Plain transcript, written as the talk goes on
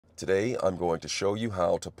Today I'm going to show you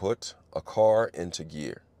how to put a car into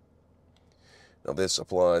gear. Now this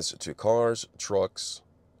applies to cars, trucks,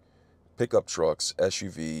 pickup trucks,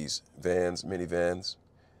 SUVs, vans, minivans,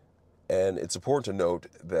 and it's important to note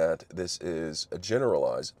that this is a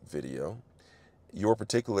generalized video. Your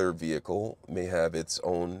particular vehicle may have its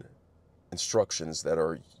own instructions that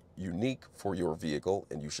are unique for your vehicle,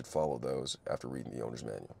 and you should follow those after reading the owner's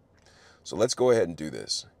manual. So let's go ahead and do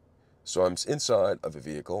this. So I'm inside of a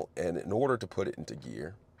vehicle, and in order to put it into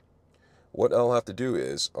gear, what I'll have to do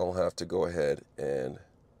is I'll have to go ahead and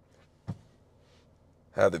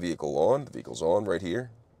have the vehicle on. The vehicle's on right here,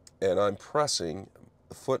 and I'm pressing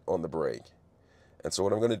the foot on the brake. And so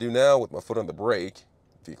what I'm going to do now with my foot on the brake,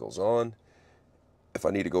 vehicle's on. If I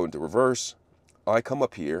need to go into reverse, I come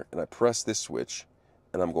up here and I press this switch,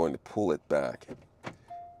 and I'm going to pull it back.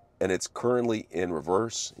 And it's currently in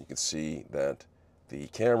reverse. You can see that the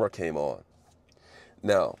camera came on.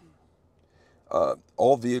 Now,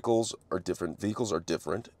 all vehicles are different. Vehicles are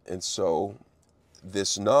different, and so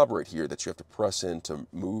this knob right here that you have to press in to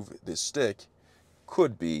move this stick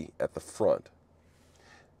could be at the front.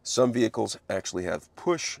 Some vehicles actually have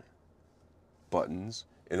push buttons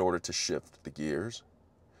in order to shift the gears.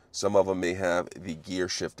 Some of them may have the gear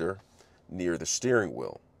shifter near the steering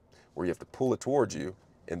wheel, where you have to pull it towards you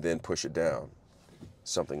and then push it down,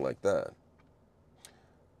 something like that.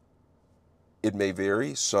 It may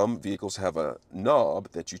vary. Some vehicles have a knob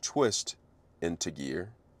that you twist into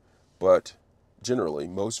gear, but generally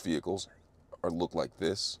most vehicles look like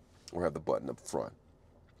this or have the button up front.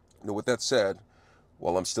 Now with that said,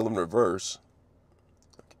 while I'm still in reverse,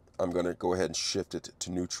 I'm going to go ahead and shift it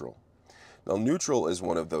to neutral. Now neutral is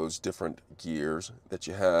one of those different gears that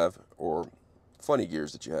you have, or funny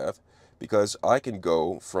gears that you have, because I can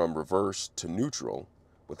go from reverse to neutral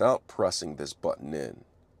without pressing this button in,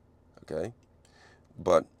 okay?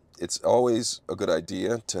 But it's always a good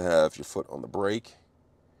idea to have your foot on the brake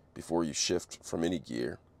before you shift from any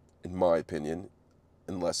gear, in my opinion,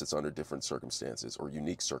 unless it's under different circumstances or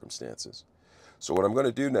unique circumstances. So what I'm going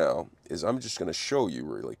to do now is I'm just going to show you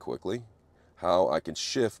really quickly how I can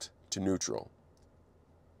shift to neutral.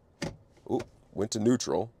 Ooh, went to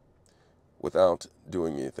neutral without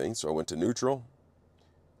doing anything. So I went to neutral,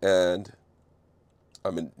 and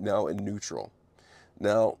I'm now in neutral.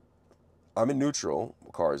 Now I'm in neutral.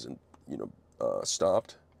 The car is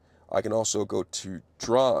stopped. I can also go to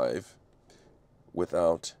drive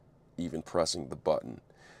without even pressing the button.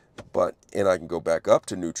 And I can go back up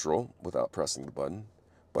to neutral without pressing the button,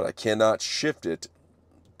 but I cannot shift it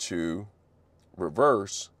to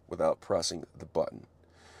reverse without pressing the button.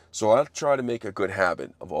 So I'll try to make a good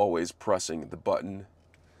habit of always pressing the button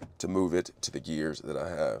to move it to the gears that I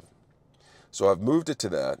have. So I've moved it to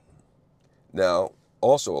that. Now,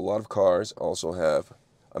 also, a lot of cars also have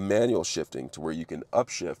a manual shifting to where you can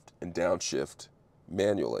upshift and downshift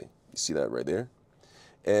manually. You see that right there?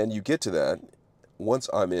 And you get to that once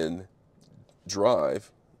I'm in drive.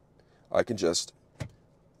 I can just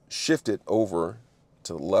shift it over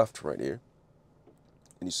to the left right here.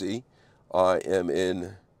 And you see, I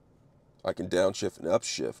can downshift and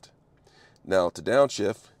upshift. Now to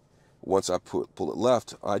downshift, once I pull it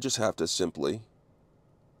left, I just have to simply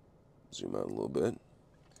zoom out a little bit.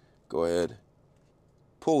 Go ahead,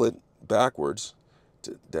 pull it backwards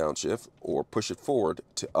to downshift, or push it forward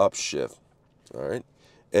to upshift. All right,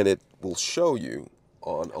 and it will show you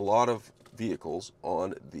on a lot of vehicles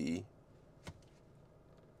on the,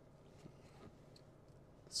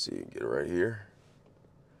 let's see, get it right here.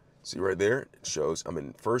 See right there, it shows I'm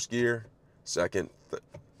in first gear, second,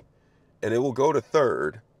 and it will go to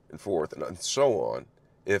third and fourth and so on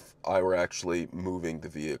if I were actually moving the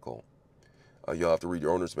vehicle. You'll have to read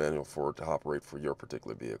your owner's manual for it to operate for your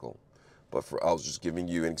particular vehicle. But I was just giving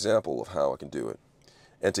you an example of how I can do it.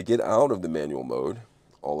 And to get out of the manual mode,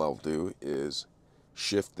 all I'll do is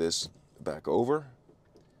shift this back over,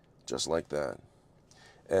 just like that.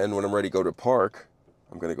 And when I'm ready to go to park,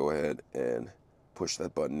 I'm going to go ahead and push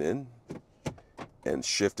that button in and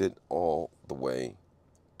shift it all the way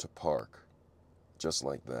to park, just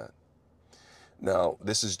like that. Now,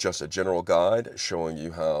 this is just a general guide showing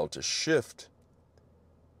you how to shift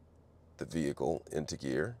the vehicle into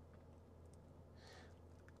gear.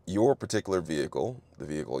 Your particular vehicle, the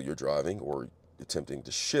vehicle you're driving or attempting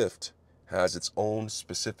to shift, has its own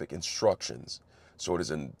specific instructions. So it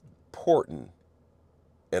is important,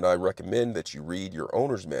 and I recommend that you read your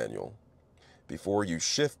owner's manual before you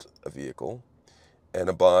shift a vehicle and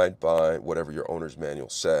abide by whatever your owner's manual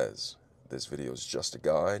says. This video is just a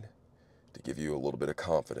guide to give you a little bit of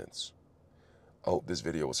confidence. I hope this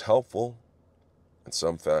video was helpful in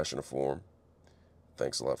some fashion or form.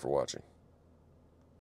 Thanks a lot for watching.